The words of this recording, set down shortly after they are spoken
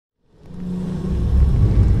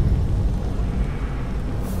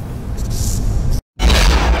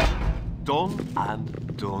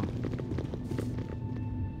and done.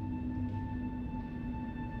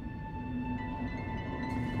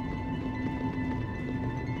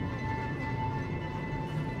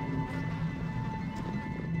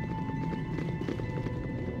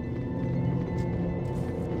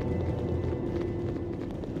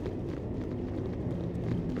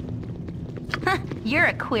 You're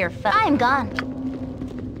a queer fellow. I'm gone.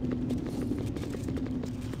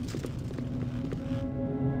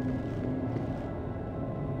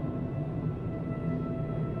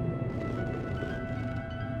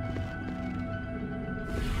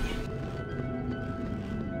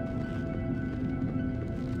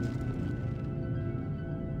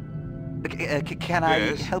 Can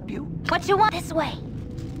I help you? What you want? This way.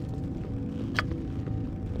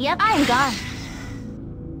 Yep, I'm gone.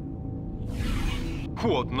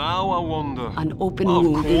 What now, I wonder? An open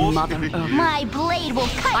wound in Mother Earth. My blade will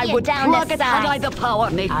cut I you would down plug to it had I size. the power,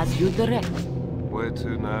 Nate. As you direct. Where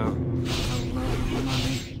to now?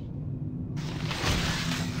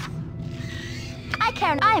 I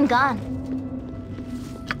can't. I'm gone.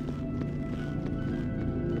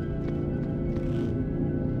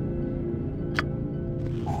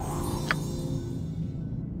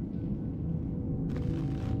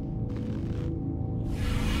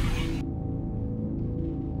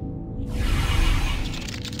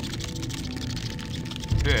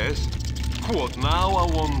 Yes. What now, I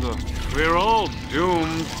wonder? We're all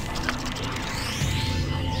doomed.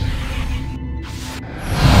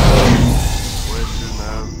 Where to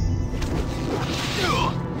now?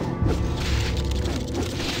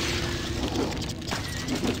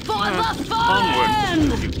 For the Onward, fallen!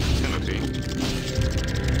 futility.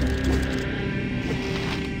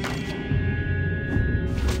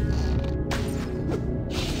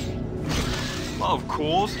 Of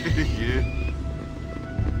course, yeah.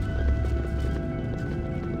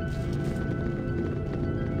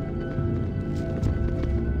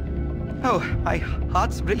 Oh, my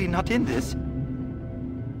heart's really not in this.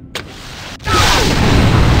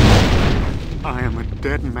 I am a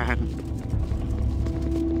dead man.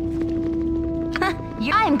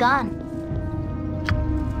 I'm gone.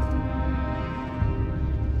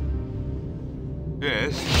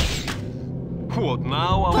 Yes. What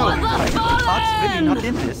now, I Oh, wonder? my heart's really not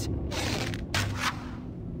in this.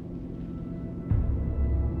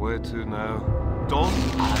 Where to now? Done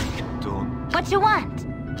and done. What you want?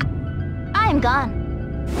 I'm gone.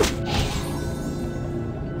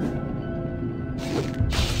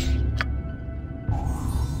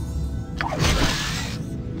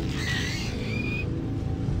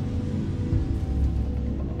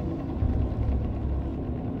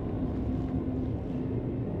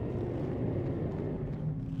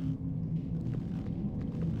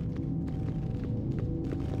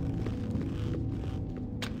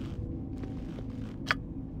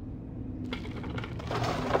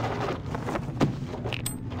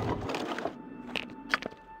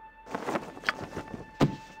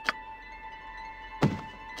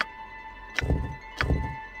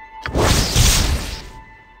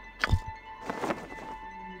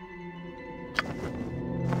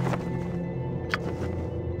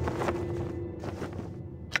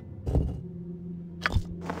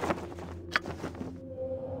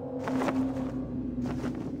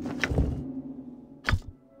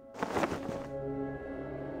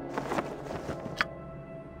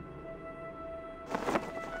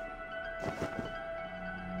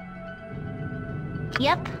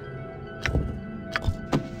 Yep.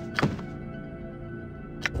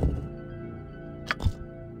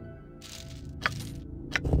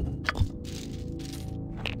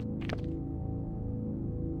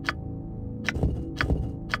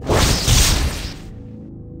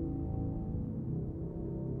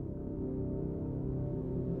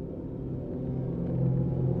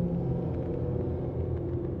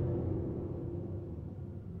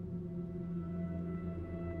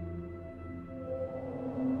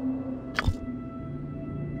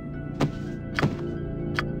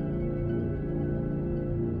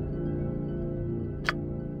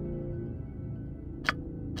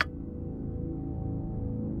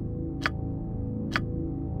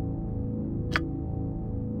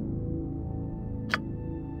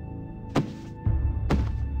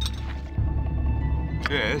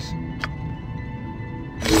 Yes.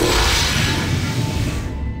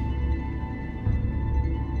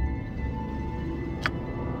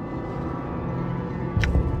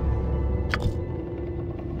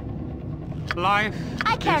 Life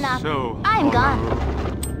I care is not. so I'm gone.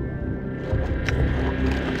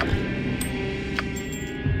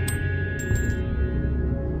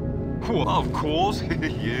 Well, of course,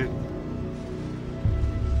 yeah.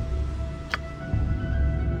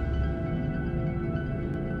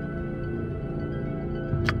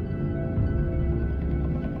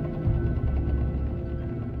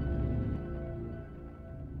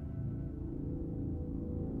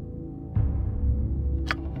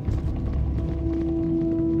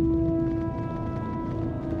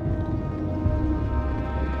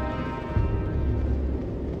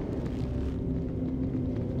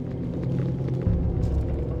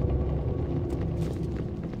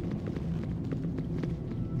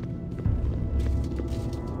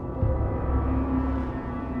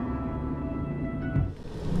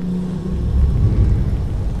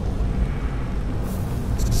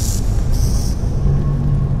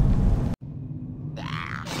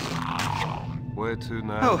 to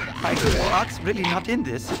now? Oh, my heart's really not in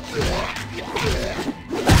this.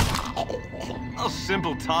 A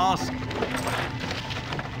simple task.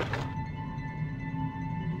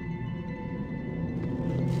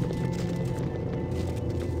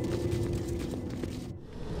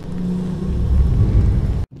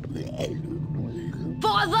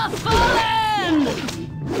 For the fallen!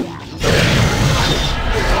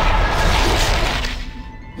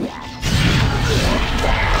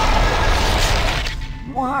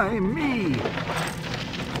 Why me?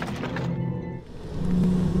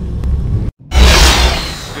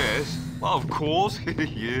 Yes, well, of course.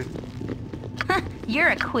 Yeah. You're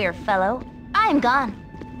a queer fellow. I'm gone.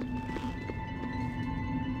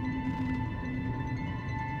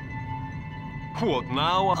 What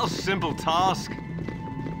now? A simple task.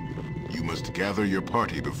 You must gather your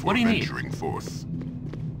party before What do you need? venturing forth.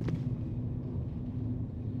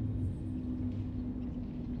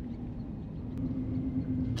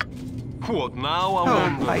 What now? I Oh,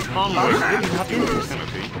 wonder. my heart's really not in this.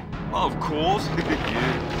 Of course.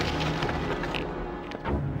 Yeah.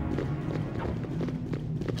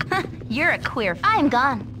 You're a queer. I'm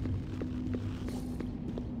gone.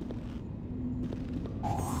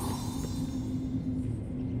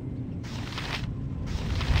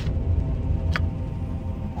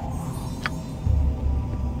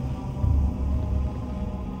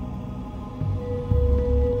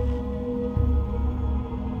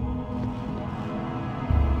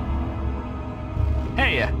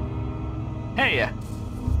 Hey,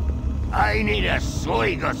 I need a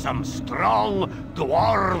swig of some strong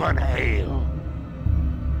dwarven ale.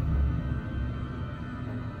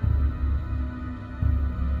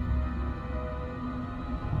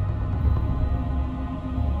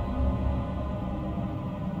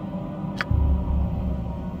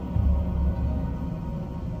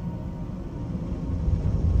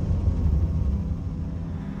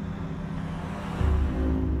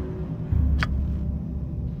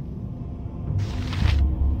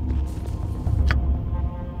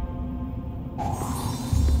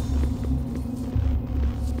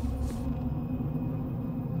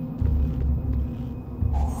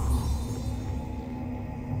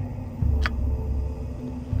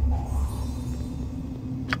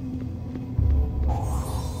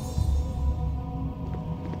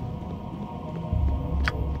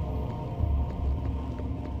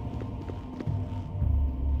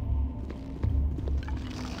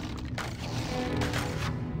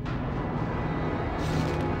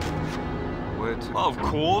 Of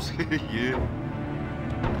course. Yeah.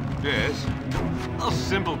 Yes. A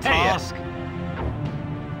simple task.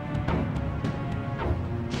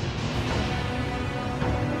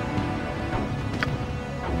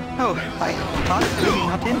 Oh, my heart's really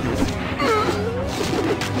not in this.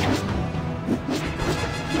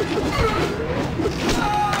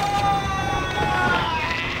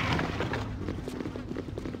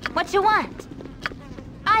 What you want?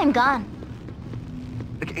 I'm gone.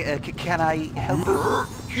 Can I help you?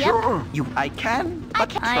 Yep. I can, but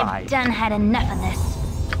try. I've done had enough of this.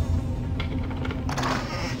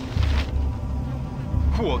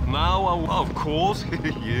 What now? Of course.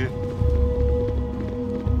 Yeah.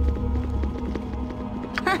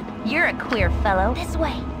 You're a queer fellow. This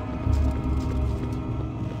way.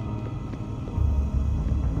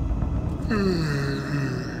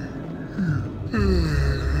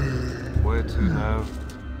 Where to now?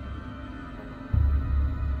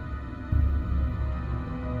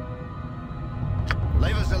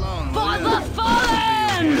 Leave us alone. For the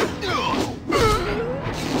fallen!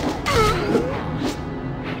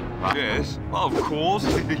 Yes. Of course.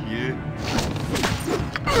 Yeah.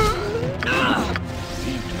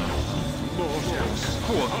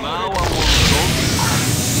 What now? I want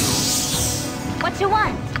What you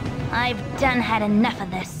want? I've done had enough of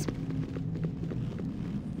this.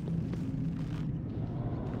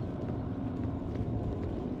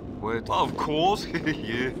 Where? Of course.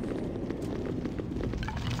 Yeah.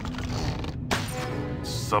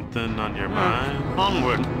 something on your mind?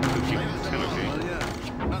 Onward. Nothing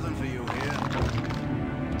for you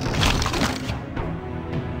here.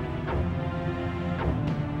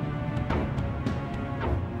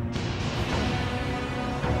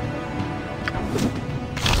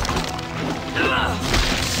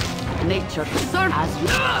 Nature serves as you.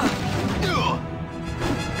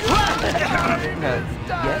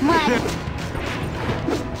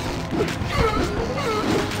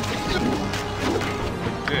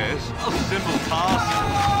 Yes, a simple task.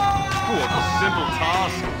 What a simple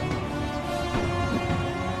task.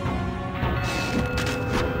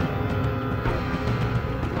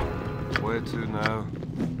 Where to now?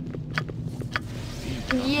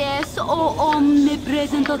 Yes, Yes, oh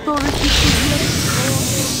omnipresent authority figure.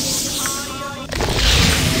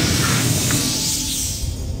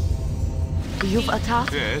 You've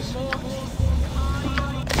attacked? Yes.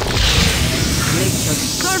 Nature's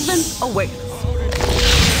servant awaits.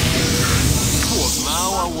 What now,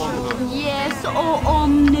 I wonder? Yes, oh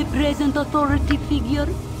omnipresent authority figure.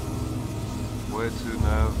 Where to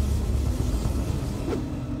now?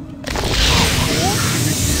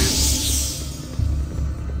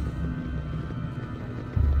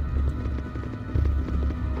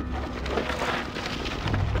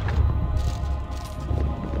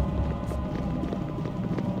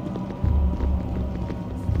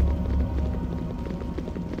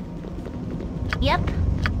 Yep.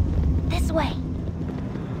 This way.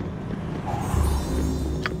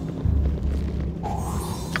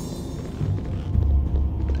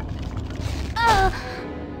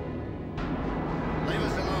 Leave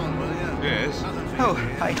us alone, will you? Yes. Oh,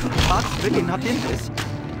 I was really not in this.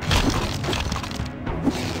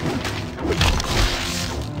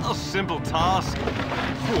 A simple task.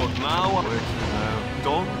 What now? Where to now?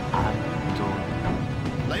 Done and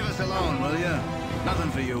done. Leave us alone, will you?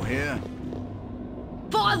 Nothing for you here.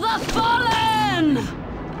 For the fallen!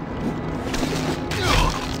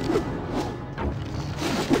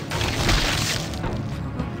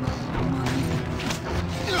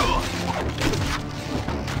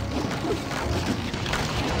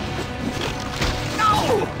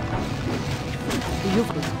 You've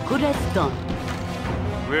as good as done.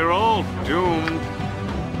 We're all doomed.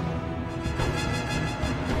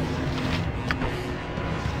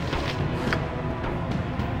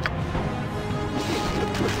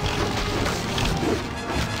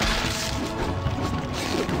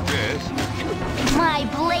 Yes. My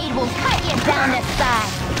blade will cut you down to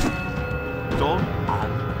size. Done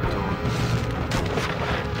and done.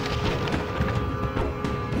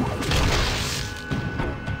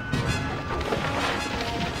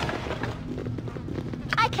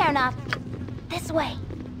 I care not. This way.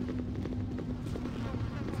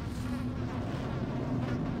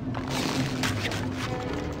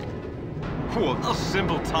 What a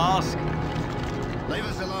simple task. Leave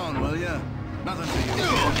us alone, will you? Nothing for you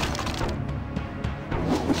here.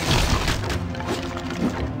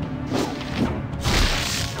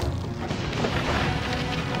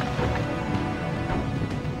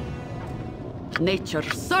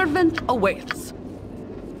 Nature's servant awaits.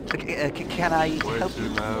 Can I Where help to you?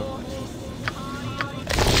 now?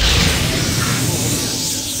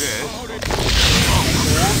 Yes.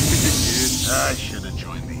 I should have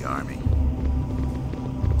joined the army.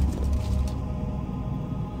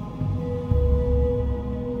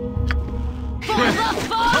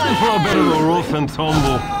 Time for a bit of a rough and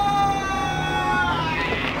tumble.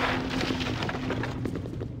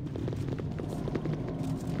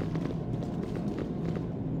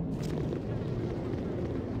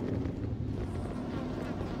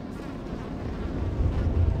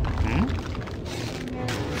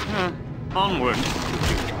 Onward,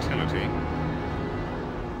 utility.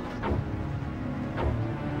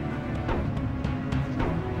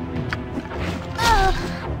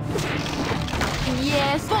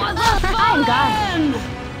 Yes, for the I'm gone. fallen!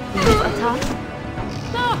 You've attacked?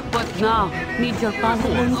 No, but now, need your What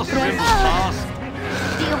paladin's a simple presence. task.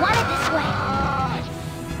 Do you want it this way?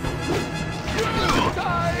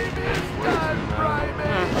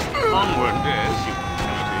 Onward, Yes.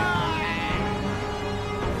 utility.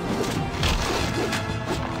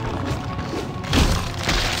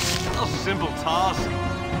 A simple task.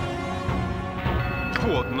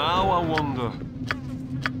 What now, I wonder?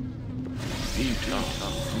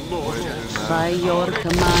 By your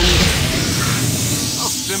command. A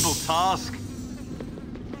simple task.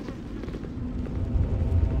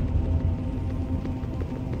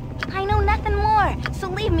 I know nothing more, so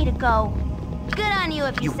leave me to go. Good on you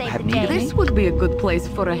if you save have the day. This would be a good place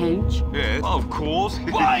for a hench. Yes, of course.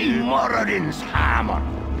 By Moradin's hammer!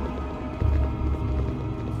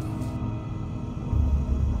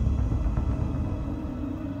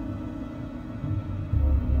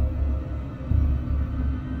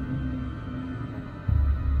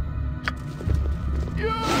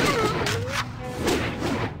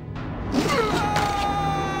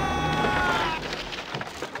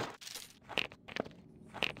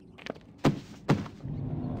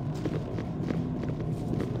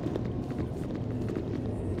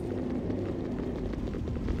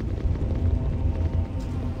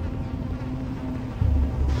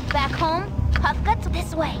 Back home, Puff Guts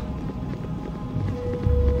this way.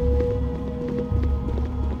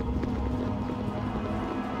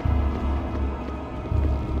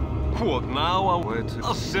 What now? Where to?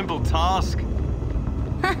 A simple task.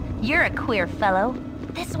 You're a queer fellow.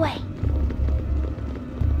 This way.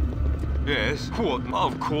 Yes, what?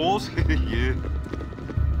 Of course, yeah.